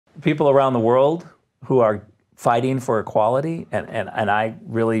people around the world who are fighting for equality, and I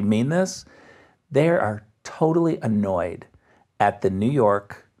really mean this, they are totally annoyed at the New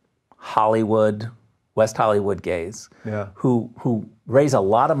York, Hollywood, West Hollywood gays who raise a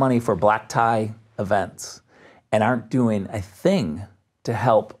lot of money for black tie events and aren't doing a thing to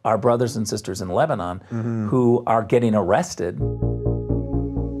help our brothers and sisters in Lebanon who are getting arrested.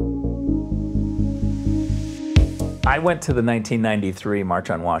 I went to the 1993 March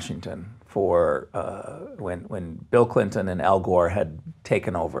on Washington for when Bill Clinton and Al Gore had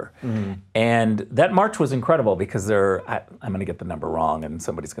taken over. And that march was incredible because I'm going to get the number wrong and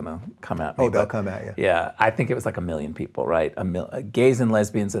somebody's going to come at me. Oh, they'll come at you. Yeah, I think it was like 1 million people, right? Gays and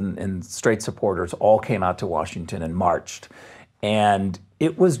lesbians and straight supporters all came out to Washington and marched. And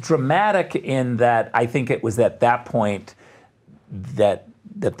it was dramatic in that I think it was at that point that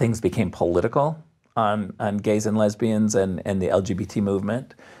things became political on gays and lesbians and the LGBT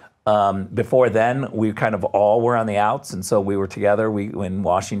movement. Before then, we kind of all were on the outs, and so we were together. In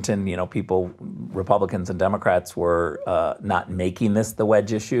Washington, people, Republicans and Democrats, were not making this the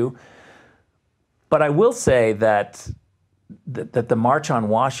wedge issue. But I will say that the March on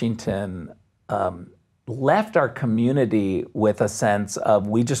Washington left our community with a sense of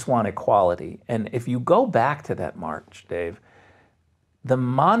we just want equality. And if you go back to that march, Dave, the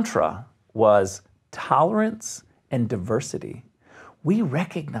mantra was tolerance and diversity. We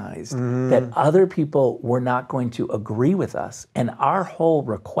recognized that other people were not going to agree with us. And our whole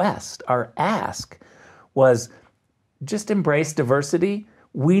request, our ask, was just embrace diversity.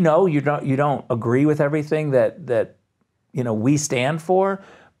 We know you don't agree with everything that we stand for,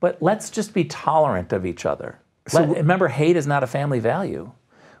 but let's just be tolerant of each other. Remember, hate is not a family value,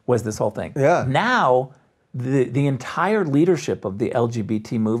 was this whole thing. Yeah. Now, the entire leadership of the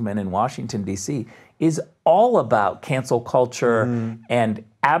LGBT movement in Washington, D.C. is all about cancel culture and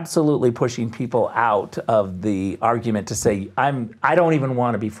absolutely pushing people out of the argument to say, I don't even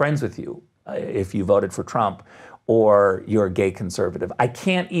want to be friends with you if you voted for Trump or you're a gay conservative. I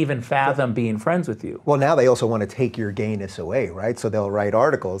can't even fathom being friends with you. Well, now they also want to take your gayness away, right? So they'll write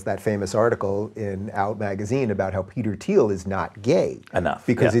articles, that famous article in Out magazine about how Peter Thiel is not gay. Enough.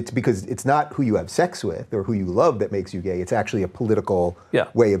 Because it's not who you have sex with or who you love that makes you gay. It's actually a political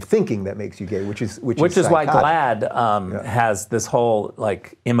way of thinking that makes you gay, which is why GLAAD has this whole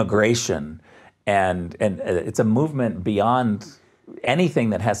immigration and it's a movement beyond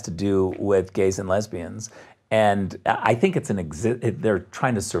anything that has to do with gays and lesbians. And I think it's they're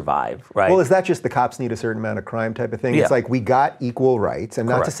trying to survive, right? Well, is that just the cops need a certain amount of crime type of thing? Yeah. It's like we got equal rights, and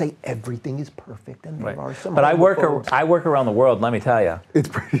not to say everything is perfect, and there are some. But I work around the world. Let me tell you, it's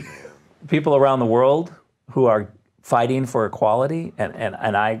pretty. People around the world who are fighting for equality,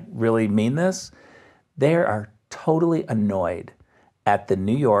 and I really mean this, they are totally annoyed at the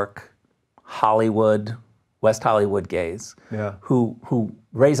New York, Hollywood, West Hollywood gays who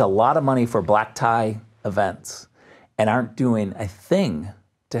raise a lot of money for black tie events and aren't doing a thing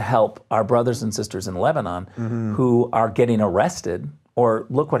to help our brothers and sisters in Lebanon who are getting arrested. Or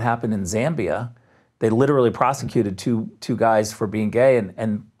look what happened in Zambia. They literally prosecuted two guys for being gay,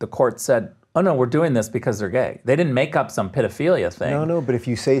 and the court said, oh no, we're doing this because they're gay. They didn't make up some pedophilia thing. No, but if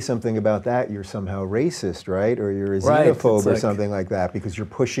you say something about that, you're somehow racist, right? Or you're a xenophobe or something like that because you're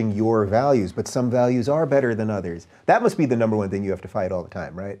pushing your values, but some values are better than others. That must be the number one thing you have to fight all the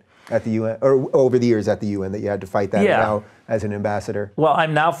time, right? At the UN, or over the years at the UN, that you had to fight that now as an ambassador? Well,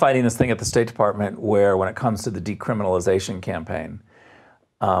 I'm now fighting this thing at the State Department where when it comes to the decriminalization campaign.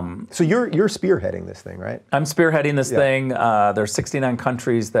 So you're spearheading this thing, right? I'm spearheading this thing. There's 69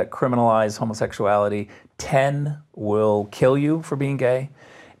 countries that criminalize homosexuality. 10 will kill you for being gay.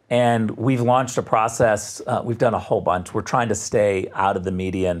 And we've launched a process. We've done a whole bunch. We're trying to stay out of the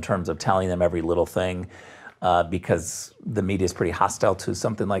media in terms of telling them every little thing. Because the media is pretty hostile to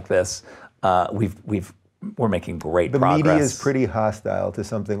something like this. We're making great progress. The media is pretty hostile to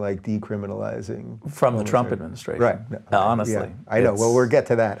something like decriminalizing. From the Trump administration. Right. No, honestly. Yeah, I know. Well, we'll get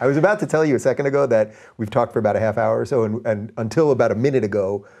to that. I was about to tell you a second ago that we've talked for about a half hour or so, and until about a minute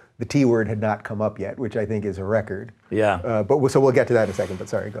ago, the T word had not come up yet, which I think is a record. Yeah. So we'll get to that in a second, but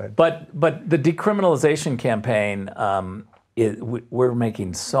sorry, go ahead. But the decriminalization campaign, we're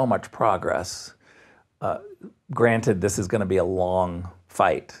making so much progress. Granted, this is going to be a long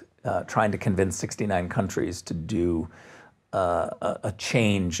fight, trying to convince 69 countries to do a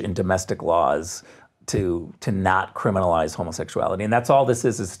change in domestic laws to not criminalize homosexuality. And that's all this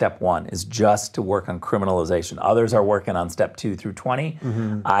is step one, is just to work on criminalization. Others are working on step 2 through 20.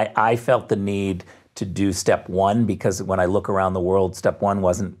 I felt the need to do step 1 because when I look around the world, step 1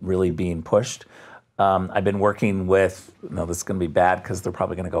 wasn't really being pushed. I've been working with, no, this is going to be bad because they're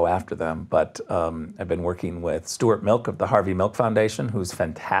probably going to go after them, but I've been working with Stuart Milk of the Harvey Milk Foundation, who's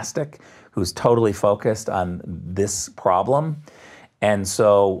fantastic, who's totally focused on this problem. And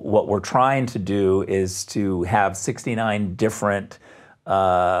so what we're trying to do is to have 69 different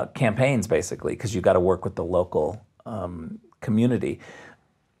campaigns, basically, because you've got to work with the local community.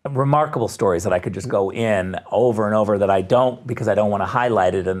 Remarkable stories that I could just go in over and over that I don't, because I don't want to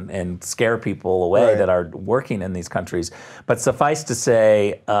highlight it and scare people away that are working in these countries. But suffice to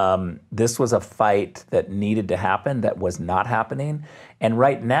say, this was a fight that needed to happen that was not happening. And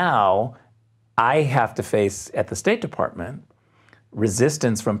right now, I have to face at the State Department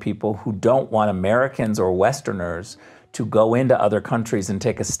resistance from people who don't want Americans or Westerners to go into other countries and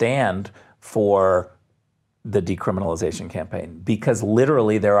take a stand for the decriminalization campaign, because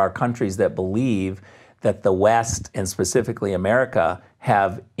literally there are countries that believe that the West, and specifically America,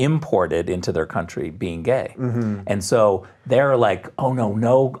 have imported into their country being gay. And so they're like, oh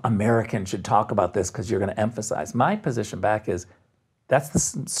no American should talk about this because you're going to emphasize. My position back is, that's the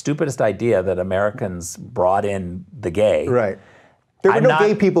stupidest idea that Americans brought in the gay. Right. There were no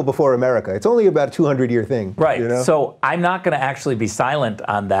gay people before America. It's only about a 200-year thing. Right. You know? So I'm not going to actually be silent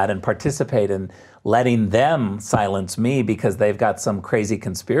on that and participate in letting them silence me because they've got some crazy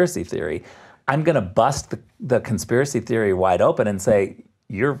conspiracy theory. I'm going to bust the conspiracy theory wide open and say,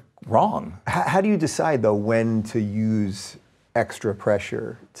 you're wrong. How do you decide, though, when to use extra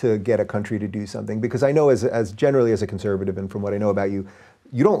pressure to get a country to do something? Because I know as generally as a conservative, and from what I know about you,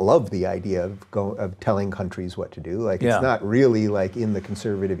 you don't love the idea of telling countries what to do. Like, it's not really like in the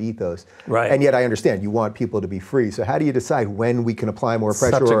conservative ethos. Right. And yet I understand you want people to be free. So how do you decide when we can apply more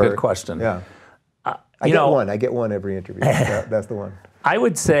pressure? Such a good question. Yeah. I get one every interview. That's the one. I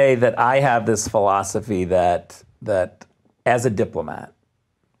would say that I have this philosophy that as a diplomat,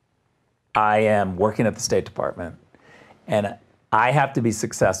 I am working at the State Department, and I have to be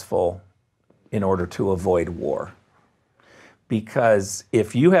successful in order to avoid war. Because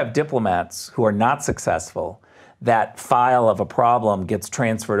if you have diplomats who are not successful, that file of a problem gets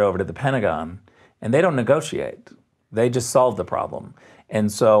transferred over to the Pentagon, and they don't negotiate. They just solve the problem. And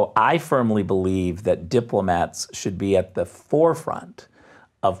so I firmly believe that diplomats should be at the forefront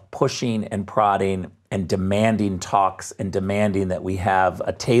of pushing and prodding and demanding talks and demanding that we have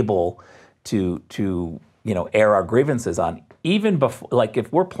a table to air our grievances on. Even before, like,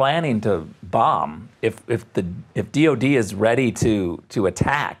 if we're planning to bomb, if DOD is ready to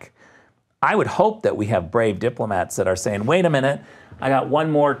attack, I would hope that we have brave diplomats that are saying, wait a minute, I got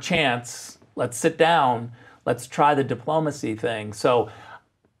one more chance. Let's sit down. Let's try the diplomacy thing. So,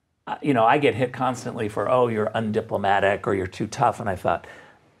 I get hit constantly for, oh, you're undiplomatic or you're too tough. And I thought,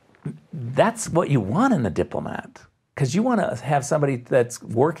 that's what you want in a diplomat, because you want to have somebody that's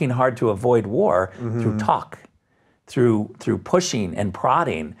working hard to avoid war through talk, through pushing and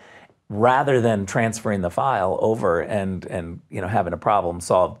prodding, rather than transferring the file over and having a problem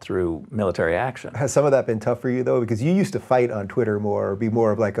solved through military action. Has some of that been tough for you, though? Because you used to fight on Twitter more, or be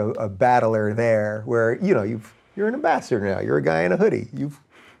more of like a battler there, where you're an ambassador now. You're a guy in a hoodie. You've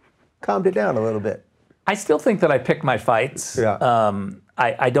calmed it down a little bit. I still think that I pick my fights. Yeah.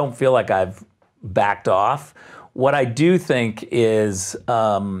 I don't feel like I've backed off. What I do think is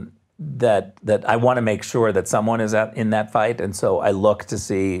that I want to make sure that someone is in that fight, and so I look to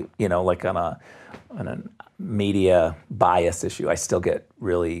see, like on a media bias issue, I still get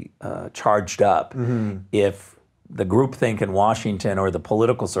really charged up if the groupthink in Washington or the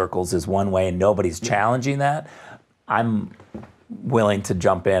political circles is one way and nobody's challenging that. I'm willing to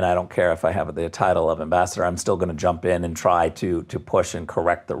jump in. I don't care if I have the title of ambassador. I'm still going to jump in and try to push and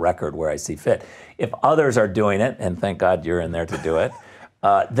correct the record where I see fit. If others are doing it, and thank God you're in there to do it,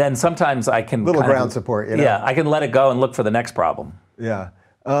 then sometimes I can ground support. Yeah, I can let it go and look for the next problem. Yeah.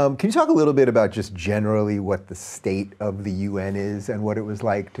 Can you talk a little bit about just generally what the state of the UN is and what it was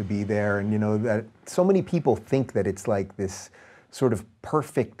like to be there? And that so many people think that it's like this sort of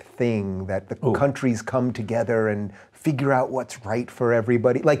perfect thing that the countries come together and figure out what's right for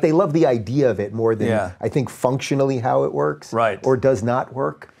everybody. Like, they love the idea of it more than I think functionally how it works, or does not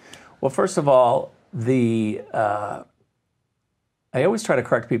work. Well, first of all, I always try to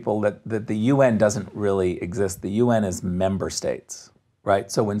correct people that the UN doesn't really exist. The UN is member states,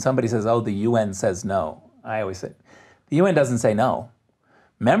 right? So when somebody says, oh, the UN says no, I always say, the UN doesn't say no.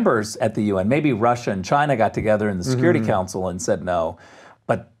 Members at the UN, maybe Russia and China got together in the Security Council and said no,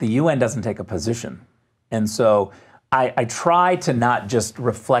 but the UN doesn't take a position. And so I try to not just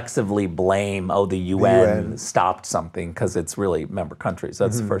reflexively blame, oh, the UN stopped something, because it's really member countries.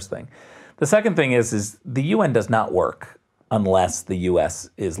 That's the first thing. The second thing is the UN does not work unless the US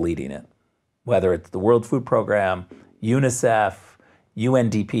is leading it. whether it's the World Food Program, UNICEF,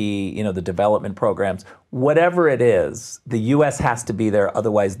 UNDP, the development programs, whatever it is, the U.S. has to be there,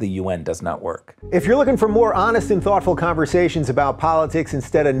 otherwise the UN does not work. If you're looking for more honest and thoughtful conversations about politics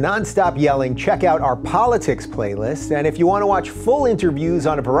instead of nonstop yelling, check out our politics playlist. And if you want to watch full interviews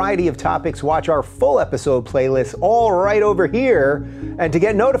on a variety of topics, watch our full episode playlist all right over here. And to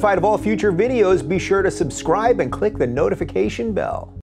get notified of all future videos, be sure to subscribe and click the notification bell.